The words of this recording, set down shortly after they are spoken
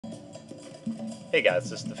Hey guys,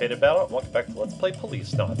 this is the Faded Battle, and welcome back to Let's Play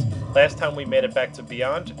Policenauts. Last time we made it back to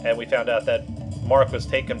Beyond, and we found out that Marc was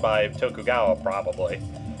taken by Tokugawa, probably.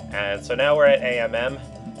 And so now we're at AMM,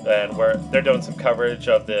 and they're doing some coverage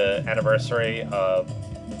of the anniversary of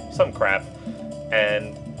some crap,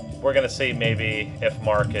 and we're gonna see maybe if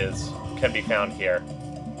Marc can be found here.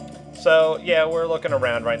 So yeah, we're looking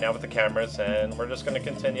around right now with the cameras, and we're just gonna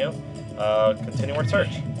continue our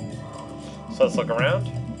search. So let's look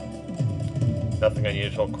around. Nothing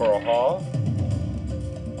unusual. Coral Hall.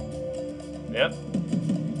 Yep.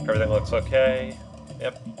 Everything looks okay.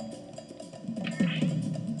 Yep.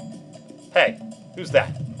 Hey, who's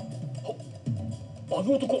that?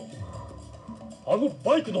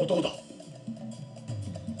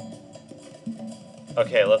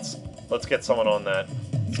 Okay, let's get someone on that.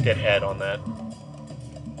 Let's get Ed on that.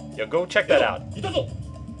 Yo, go check that out.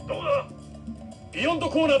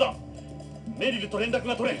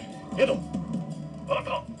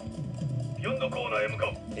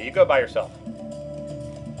 Yeah, you go by yourself.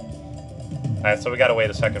 Alright, so we gotta wait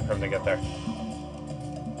a second for him to get there.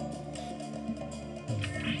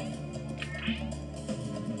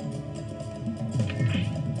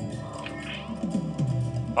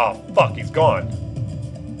 Oh, fuck, he's gone.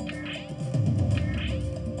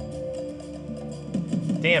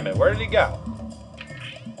 Damn it, where did he go?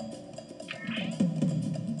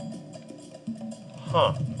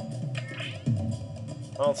 Huh.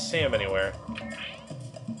 I don't see him anywhere.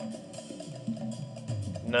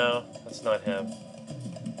 No, that's not him.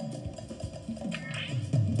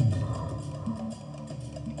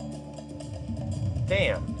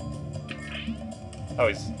 Damn. Oh,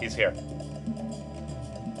 he's here.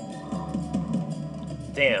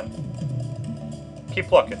 Damn.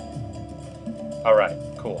 Keep looking. Alright,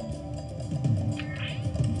 cool.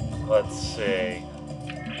 Let's see.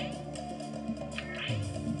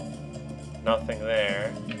 Nothing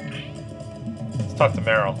there. Let's talk to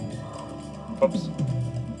Meryl. Oops.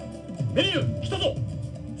 Maybe.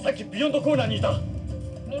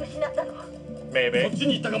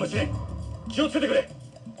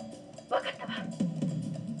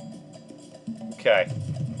 Okay.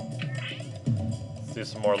 Let's do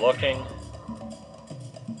some more looking.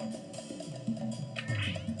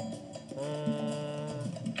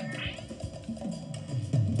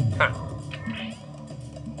 Huh.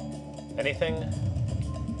 Anything?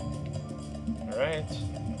 Alright.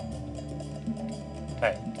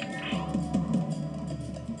 Hey.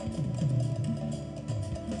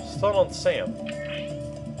 Still don't see him.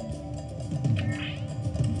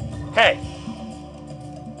 Hey!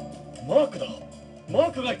 Marc だ。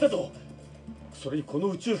Marc がいたぞ。それにこの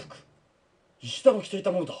宇宙服、石田も着てい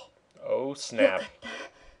たものだ。Oh snap.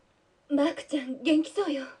 マークちゃん元気そ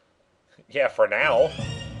うよ。Yeah, for now.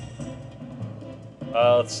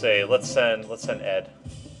 Let's see. Let's send Ed.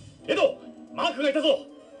 エド、マークがいたぞ。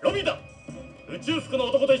ロビンだ。宇宙服の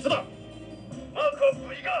男と一緒だ。マークは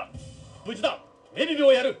無事か。無事だ。メリル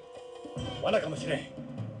をやる。罠かもしれん。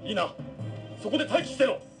いいな。そこで待機して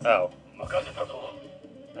ろ。Oh. 任せたぞ。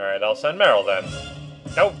Alright, I'll send Meryl then.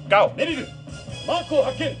 No, go! メリル、マークを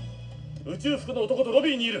発見。宇宙服の男とロ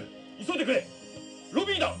ビーにいる。急いでくれ。ロ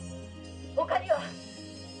ビーだ。他には。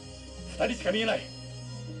二人しか見えない。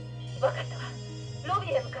わかったわ。ロビ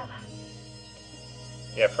ーへ向かうわ。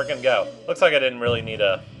Yeah, frickin' go. Looks like I didn't really need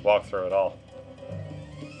a walkthrough at all.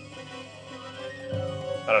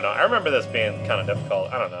 I don't know. I remember this being kind of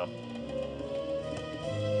difficult. I don't know.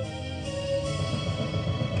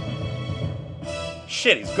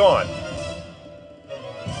 Shit, he's gone.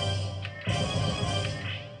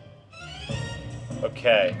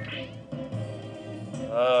 Okay.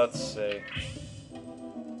 Let's see.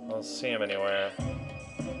 I don't see him anywhere.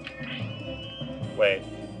 Wait.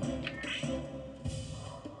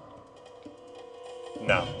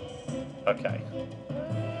 No. Okay.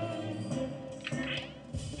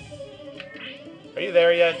 Are you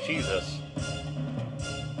there yet? Jesus.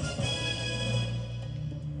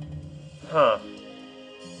 Huh.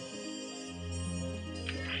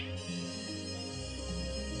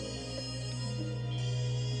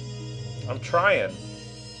 I'm trying.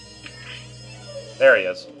 There he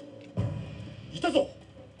is. いたぞ。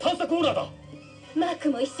探査コーナーだ。マーク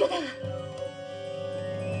も一緒だわ。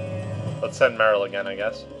Let's send Meryl again, I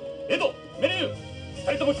guess. エド、メリル、二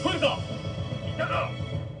人とも聞こえるか。いたか。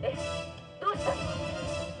え、どうしたの？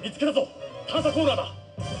見つけたぞ。探査コーナーだ。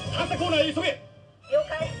探査コーナーへ急げ。了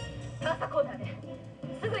解。探査コーナーで。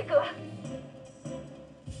すぐ行くわ。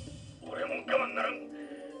俺も我慢ならん。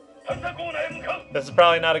探査コーナーへ向かう。 This is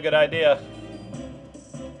probably not a good idea.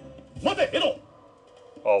 待て、エド。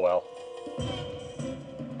Oh well.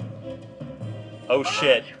 Oh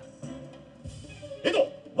shit. エ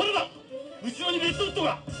ド、罠だ。後ろにレッドウッド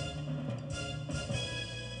が。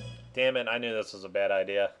 Damn it, I knew this was a bad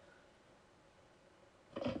idea.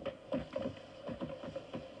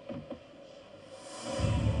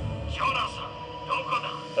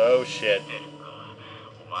 Oh shit.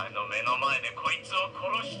 お前の目の前でこいつを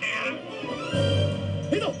殺してやる。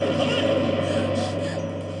エド、危な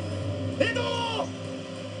い。エド。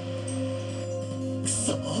く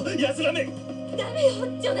そ、奴らめ。ダメよ、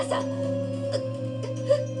ジョナサン。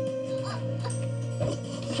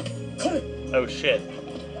彼。 Oh shit.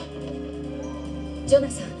 ジョナ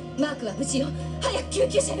サン、マークは無事よ。早く救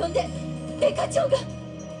急車呼んで。デカ長が。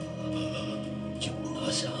ジョ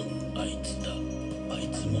ナサン、あいつだ。あい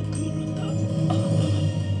つも来るんだ。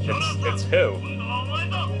It's who? ジ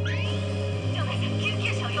ョナサン、救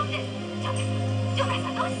急車を呼んで。ジョナサ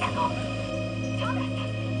ン、どうしたの？ジョナサン、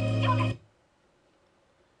ジョナサン。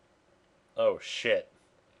 Oh shit.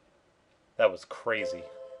 That was crazy.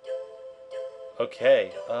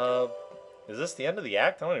 Okay, is this the end of the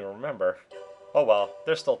act? I don't even remember. Oh well,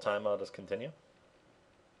 there's still time, I'll just continue.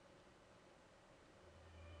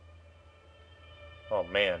 Oh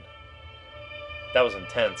man. That was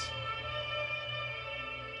intense.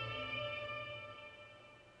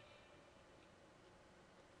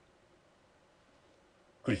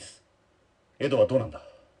 Chris, エドはどうなんだ？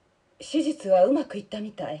手術はうまくいった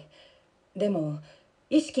みたい。でも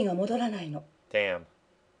意識が戻らないの。 Damn.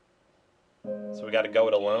 So we gotta go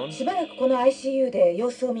it alone? しばらくこの ICU で様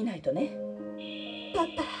子を見ないとね。パ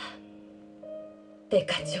パ。デ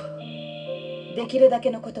カ長、できるだけ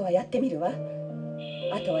のことはやってみるわ。あ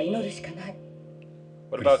とは祈るしかない。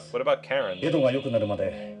What about Karen? エドが良くなるま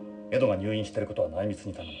でエドが入院してることは内密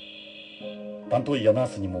に頼む。担当医やナー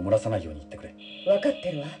スにも漏らさないように言ってくれ。分かっ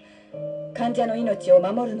てるわ。患者の命を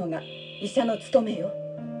守るのが医者の務めよ。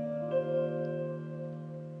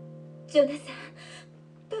ジョナサ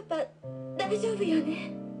ン、パパ、大丈夫よ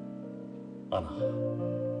ね？アナ。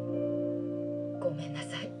ごめんな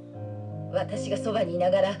さい。私がそばにい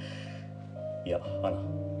ながら。いや、アナ。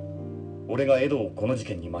俺がエドをこの事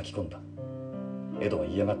件に巻き込んだ。エドは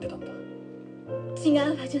嫌がってたんだ。違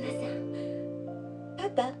うわ、ジョナサン。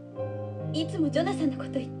パパ、いつもジョナサンのこ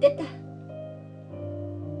と言ってた。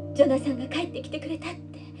ジョナサンが帰ってきてくれたっ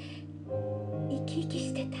て生き生き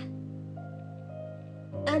してた。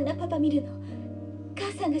あんなパパ見るの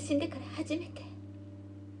母さんが死んでから初めて。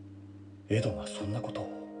エドがそんなことを。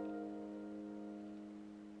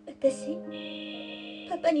私、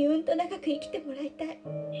パパにうんと長く生きてもらいたい。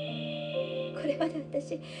これまで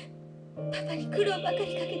私、パパに苦労ばかり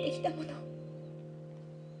かけてきたもの。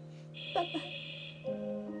パパ、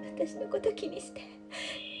私のこと気にして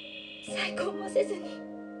再婚もせずに。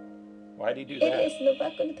 Why'd he do that? LS のバ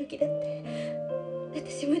ックの時だって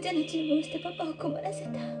私無茶な注文してパパを困らせ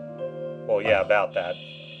た。 Well, yeah, about that.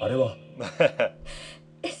 あれは。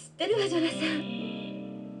知ってるわ、ジョナサ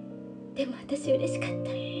ン。でも私嬉しかっ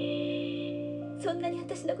た。そんなに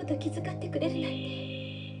私のこと気遣ってくれるなんて。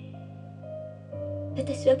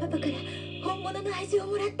私はパパから本物の愛情を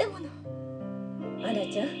もらったもの。アナ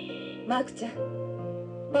ちゃん、マークちゃん、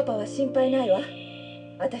パパは心配ないわ。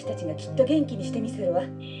私たちがきっと元気にしてみせるわ。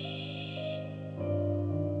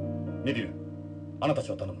メリル、あなたた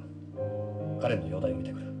ちを頼む。彼の容体を見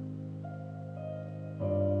てくる。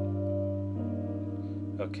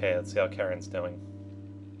 Okay, let's see how Karen's doing.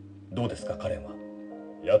 どうですか、カレンは。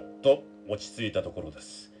やっと落ち着いたところで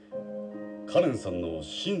す。カレンさんの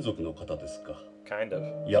親族の方ですか。 Kind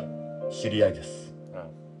of. いや、知り合いです。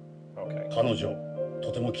 Oh, okay. 彼女、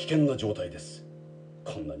とても危険な状態です。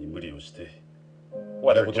こんなに無理をして、 What, こ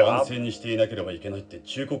her れほど安 job? 静にしていなければいけないって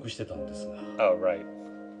忠告してたんですが。 Oh, right.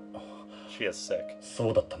 She is sick.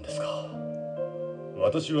 そうだったんですか。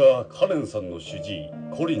私はカレンさんの主治医、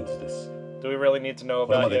コリンズです。 Do we really need to know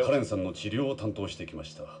これま about で you? カレンさんの治療を担当してきま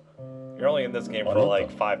した。 You're only in this game for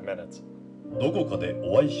like 5 minutes. どこかで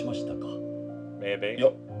お会いしましたか。 Maybe. いや、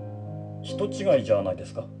人違いじゃないで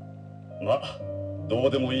すか。まあ、どう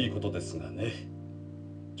でもいいことですがね。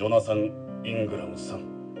ジョナサン・イングラムさん。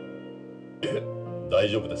大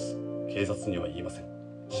丈夫です。警察には言いません。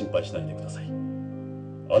心配しないでください。あ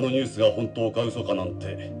のニュースが本当か嘘かなん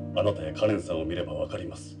て、あなたやカレンさんを見ればわかり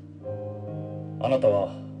ます。あなた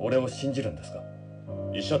は俺を信じるんですか。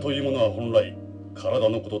医者というものは本来、体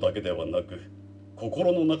のことだけではなく、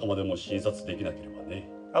心の中までも診察できなければね。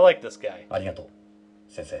I like this guy. ありがとう、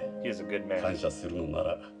先生。 He's a good man. 感謝するのな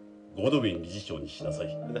ら、ゴドウィン理事長にしなさい。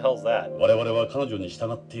 Who the hell's that? 我々は彼女に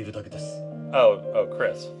従っているだけです。 Oh,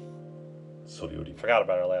 Chris. それより Forgot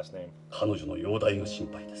about her last name. 彼女の容体が心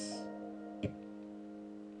配です。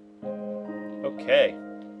 Okay.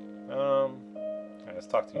 Alright, let's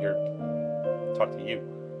talk to your talk to you.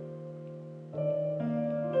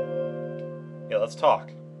 Yeah, let's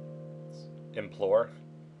talk. Let's implore.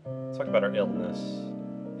 Let's talk about our illness.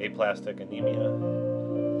 Aplastic anemia.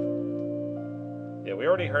 Yeah, we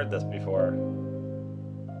already heard this before.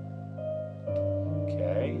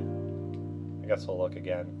 Okay. I guess we'll look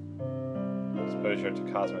again. Exposure to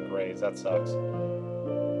cosmic rays. That sucks.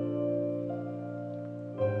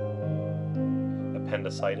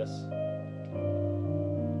 Appendicitis.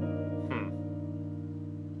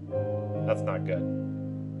 That's not good.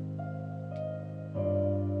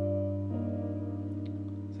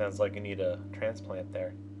 Sounds like you need a transplant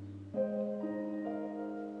there.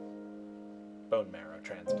 Bone marrow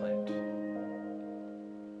transplant.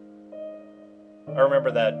 I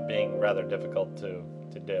remember that being rather difficult to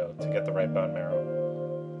do, to get the right bone marrow.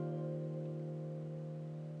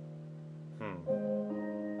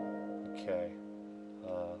 Okay.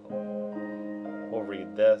 We'll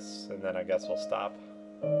read this, and then I guess we'll stop.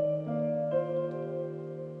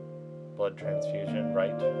 Blood transfusion,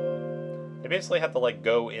 right? They basically have to, like,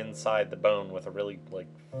 go inside the bone with a really, like,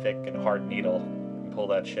 thick and hard needle and pull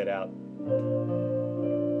that shit out.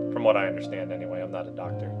 From what I understand, anyway. I'm not a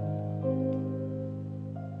doctor.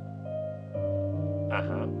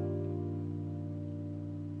 Uh-huh.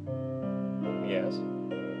 Yes.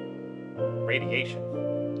 Radiation.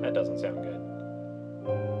 That doesn't sound good.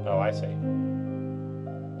 Oh, I see.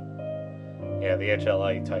 Yeah, the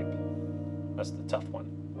HLA type. That's the tough one.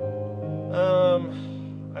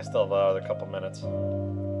 I still have another couple minutes.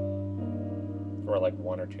 Or like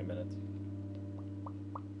 1 or 2 minutes.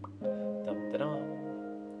 Dum-da-dum.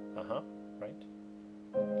 Uh-huh, right.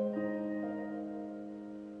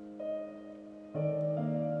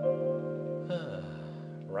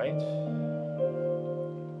 Right.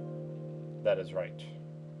 That is right.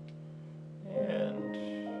 And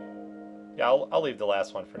yeah, I'll leave the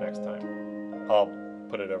last one for next time. I'll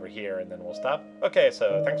put it over here and then we'll stop. Okay,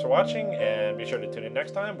 so thanks for watching, and be sure to tune in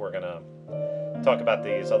next time. We're gonna talk about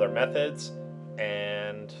these other methods,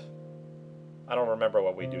 and I don't remember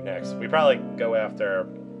what we do next. We probably go after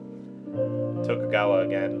Tokugawa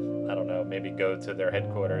again. I don't know, maybe go to their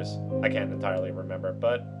headquarters. I can't entirely remember,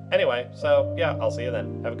 but anyway, so yeah, I'll see you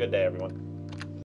then. Have a good day, everyone.